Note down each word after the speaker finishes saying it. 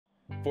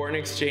Foreign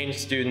exchange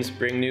students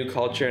bring new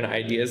culture and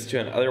ideas to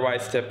an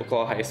otherwise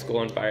typical high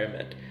school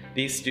environment.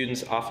 These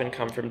students often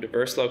come from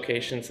diverse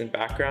locations and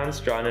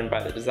backgrounds, drawn in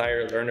by the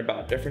desire to learn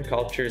about different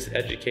cultures,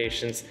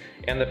 educations,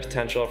 and the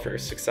potential for a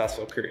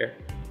successful career.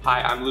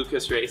 Hi, I'm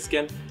Lucas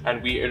Raiskin,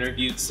 and we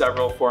interviewed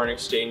several foreign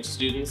exchange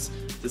students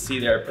to see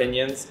their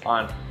opinions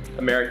on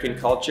American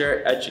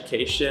culture,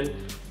 education,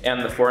 and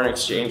the foreign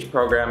exchange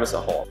program as a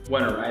whole.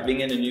 When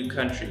arriving in a new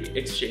country,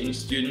 exchange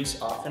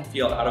students often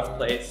feel out of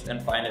place and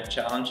find it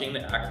challenging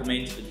to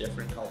acclimate to the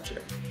different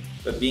culture.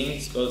 But being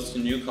exposed to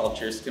new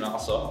cultures can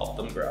also help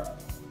them grow.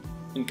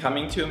 In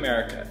coming to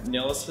America,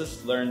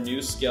 nihilists learn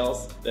new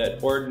skills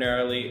that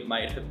ordinarily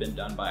might have been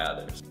done by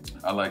others.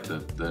 I like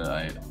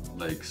that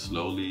I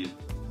slowly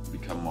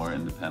become more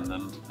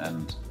independent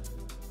and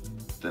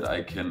that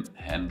I can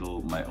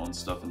handle my own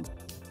stuff and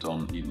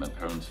don't need my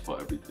parents for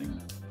everything.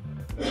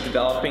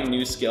 Developing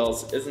new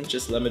skills isn't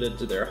just limited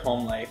to their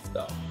home life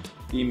though.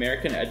 The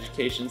American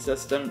education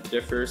system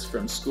differs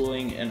from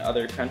schooling in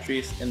other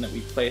countries in that we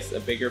place a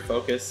bigger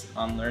focus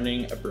on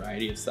learning a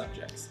variety of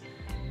subjects.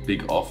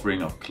 Big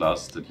offering of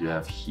classes that you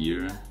have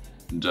here.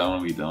 In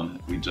Germany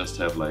we just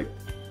have like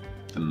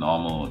the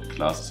normal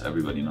classes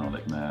everybody know,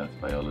 like math,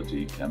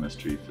 biology,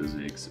 chemistry,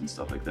 physics and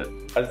stuff like that.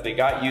 As they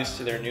got used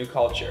to their new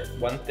culture,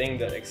 one thing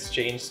that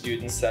exchange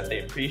students said they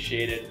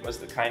appreciated was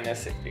the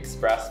kindness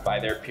expressed by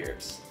their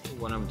peers.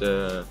 One of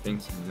the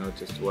things I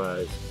noticed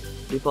was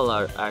people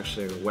are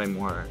actually way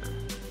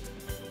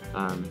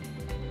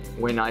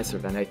nicer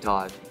than I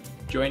thought.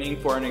 Joining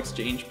foreign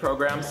exchange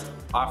programs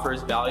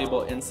offers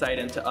valuable insight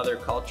into other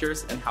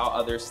cultures and how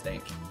others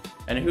think.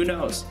 And who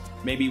knows,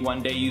 maybe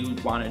one day you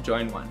want to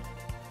join one.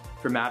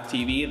 For MAP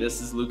TV, this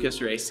is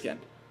Lucas Raiskin.